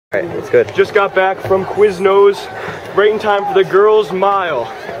Alright, it's good. Just got back from Quiznos, right in time for the girls' mile.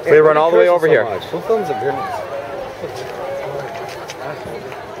 We run all the way over here. Who films the girls?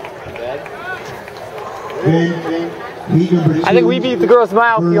 I think we beat the girls'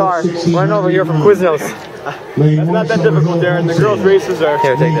 mile PR. Running over here from Quiznos. That's not that difficult, Darren. The girls' races are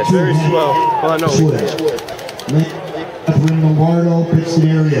Here, take this. very slow. Well, no.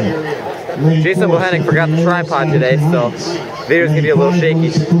 Jason Bohannon forgot the tripod today, so video's gonna be a little shaky.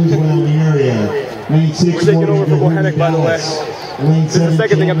 We're taking over for Bohannon, by the way. This is the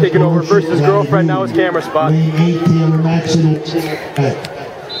second thing I'm taking over. First, his girlfriend, now his camera spot.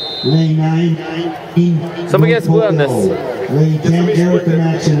 Somebody get split on this.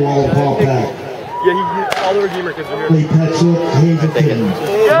 Yeah, all the Redeemer kids are here.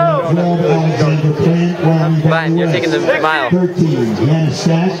 Fine, you're taking the mile.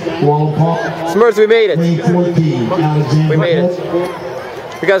 Smurfs, we made it. We made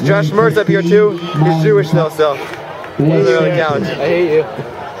it. We got Josh Smurfs up here too. He's Jewish though, so it doesn't really count. I hate you.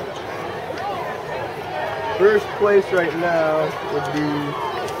 First place right now would be.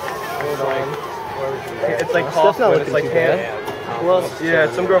 It's like Kaufman. It's like hand. Well, yeah,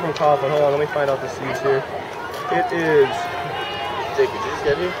 it's some girl from Kaufman. Hold on, let me find out the seeds here. It is. Jake, did you just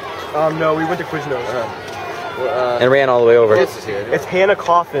get here? No, we went to Quiznos. And ran all the way over. It's Hannah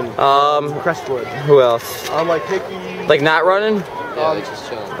Coffin. Crestwood. Who else? Like Hickey. Like not running? Yeah, like just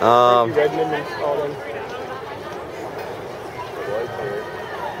chilling. Redmond and all them.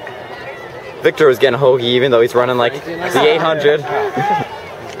 Victor was getting hoagie even though he's running like the 800.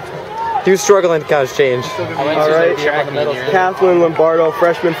 He was struggling to catch change. Alright, Kathleen Lombardo,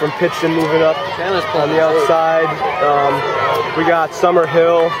 freshman from Pittston, moving up on the outside. We got Summer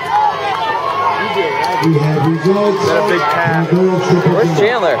Hill. We have results. Then a big pass. Where's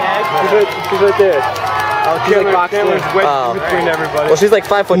Chandler? She's right there. Chandler's wedged between everybody. Well, she's like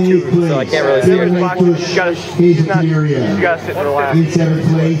 5'2", so I can't really see her. She's got to sit for the last. In 7th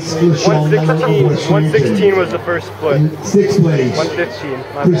place, 116 was the first split. In 6th place, 115.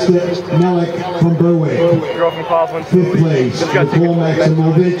 Krista Melick from Berwick. Girl from Kaufman. 5th place, Nicole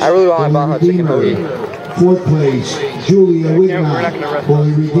Maximovich. I really want my Baja chicken hoagie. 4th place, Julia Wignott,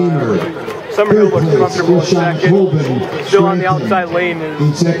 Holy Redeemer. Summerhill looks comfortable in Sean second. Colvin, Still on the outside lane in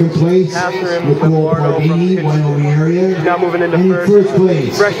is 2nd place, Catherine Nicole Lombardo from Pardini, Wyoming area. now moving into And in first. 1st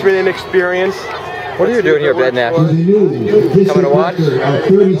place, Freshman inexperience. What are you doing here, Bednack? the new district Coming to watch? record of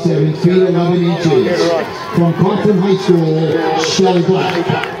 37 feet 11 inches from Kaufman High School, Shelley Black.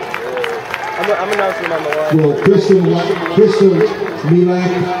 I'm announcing it on the line. Will Krista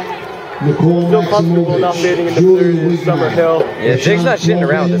Milak, Nicole Still comfortable enough fading Maximovich, into third Julia in Summer Hill. Yeah, Jake's not shitting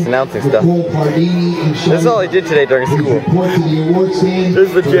around with this announcing stuff. Nicole Pardini and This is all he did today during school. report to the award stand This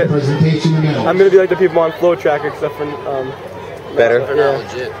is for the legit. presentation of medals. I'm gonna be like the people on Flow Track, except for Better. They're not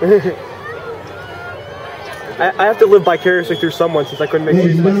legit. I have to live vicariously through someone since I couldn't make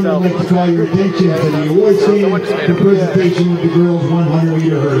Ladies these and gentlemen, myself. I'd like to call your attention to the award stand for the presentation of the girls'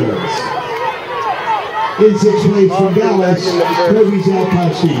 100-meter hurdles. In 6th place from Dallas, Kobe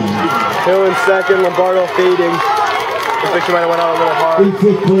Zalkowski. Hill in second, Lombardo fading. Looks like she might have went out a little hard. In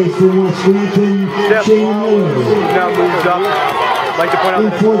 5th place from West Scranton, Shane Miller. Now moves up. I'd like to point out In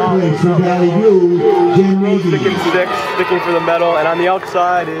that 4th place from Valley View, Jen sticking Reedy. sticks, sticking for the medal, and on the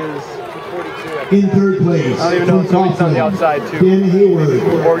outside is In 3rd place, I don't even know if from somebody's on the Kaufman, outside too. Ben Hayward.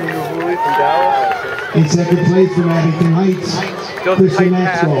 Morgan Uhuli from Dallas. In 2nd place from Abington Heights, Still Christian tight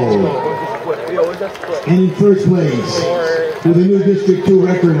pass. Maxwell. Yo, where's that split? And in 1st place, with a new District 2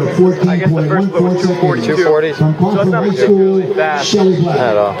 record of I guess the first split was 14.14 seconds, 240. from So Kaufman it's not High School, ridiculously fast. Shelley Not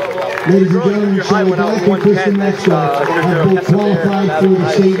at Black. all. Ladies and gentlemen, Your high Shelley went out Black and Christian 110, Maxwell have both qualified for the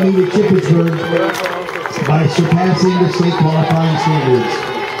state meet at Shippensburg by surpassing the state qualifying standards.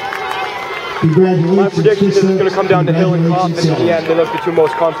 Congratulations, My prediction is it's going to come down to Hill and Kaufman. Congratulations, In the end, they look the two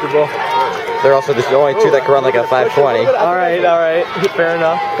most comfortable. They're also the only two that can run like a 520. All right, fair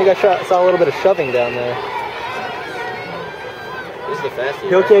enough. I think I saw a little bit of shoving down there. This is the fastest.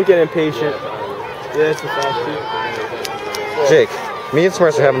 Hill can't get impatient. Yeah, it's the fastest. Jake, me and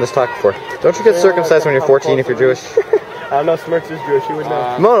Smurfs are having this talk before. Don't you get circumcised when you're 14 if you're Jewish? I don't know, Smirks is Jewish, you would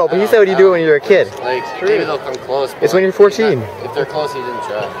know. No, but he said what you do when you're a kid. Like, maybe they'll come close. It's when you're 14. If they're close, he didn't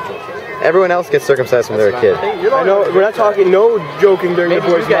try. Everyone else gets circumcised when they're a kid. I know, we're not talking, no joking during the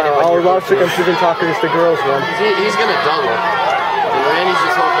boys' mile. I'll allow circumcision talk against the girls one. He's gonna double. And Randy's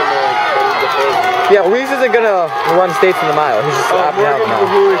just hoping to Yeah, Weeze isn't gonna run states in the mile. He's just opting out Morgan now.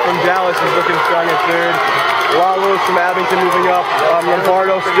 Uhuli from Dallas is looking strong at third. Lawless from Abington moving up.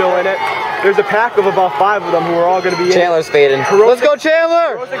 Lombardo still in it. There's a pack of about 5 of them who are all going to be in. Chandler's fading. Let's go,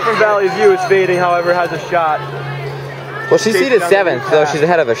 Chandler! Rosick from Valley View is fading, however, has a shot. Well, she's seated 7th, so she's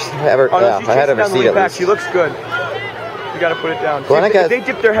ahead of her. Ahead of her seat at least. She looks good. You gotta put it down. Well, if they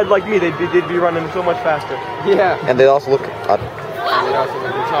dip their head like me, they'd be running so much faster. Yeah. And they also look. They also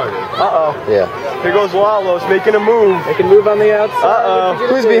look retarded. Uh-oh. Yeah. Here goes Lalos making a move. They can move on the outside. Uh-oh.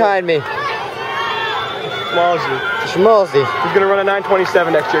 Who's behind me? Schmalzy. Schmalzy. He's gonna run a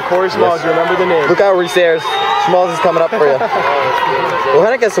 9:27 next year. Corey Schmalzy, remember the name. Look out, Resears. Schmalzy's coming up for you. Well,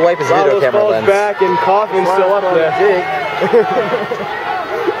 Henrik has to wipe his video camera lens. Back and Kaufman's still up there.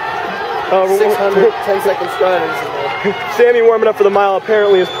 10 second striders. Sammy warming up for the mile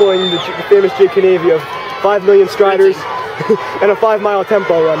apparently is pulling the famous Jay Canavia of 5 million striders and a 5-mile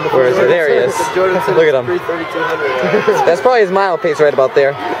tempo run. Where is he? There he is. Look at him. That's probably his mile pace right about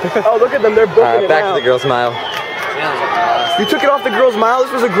there. Oh, look at them. They're booking it back out. to the girls' mile. You took it off the girls' mile?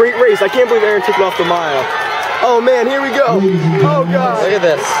 This was a great race. I can't believe Aaron took it off the mile. Oh, man. Here we go. Oh, God. Look at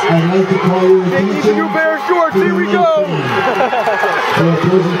this. I'd like to call your Yankees a new pair of shorts. Here we go. For a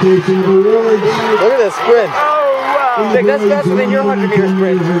presentation of awards. Look at this sprint. Oh, wow. Nick, that's faster than your 100-meter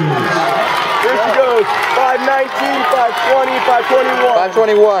sprint. Here she goes. 5:19, 5:20, 5:21.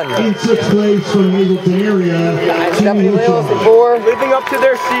 5:21. In 6th place from Hazleton area. Stephanie Lales at 4. Living up to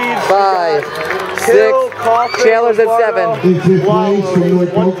their seeds. 5. 6. Hill, Kaufman, Chandler's at Lombardo. 7. In 5th place from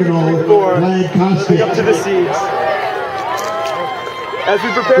North Pocono, Vlad Kostic. Up to the seeds. As we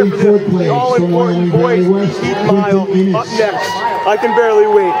prepare In for 4th place the all-important from boys Wyoming Valley West, heat mile Quentin up Innes. next. I can barely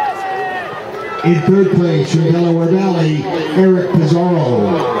wait. In 3rd place from Delaware Valley, Eric Pizarro.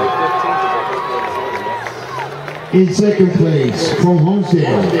 In 2nd place from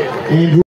Homestead, Andrew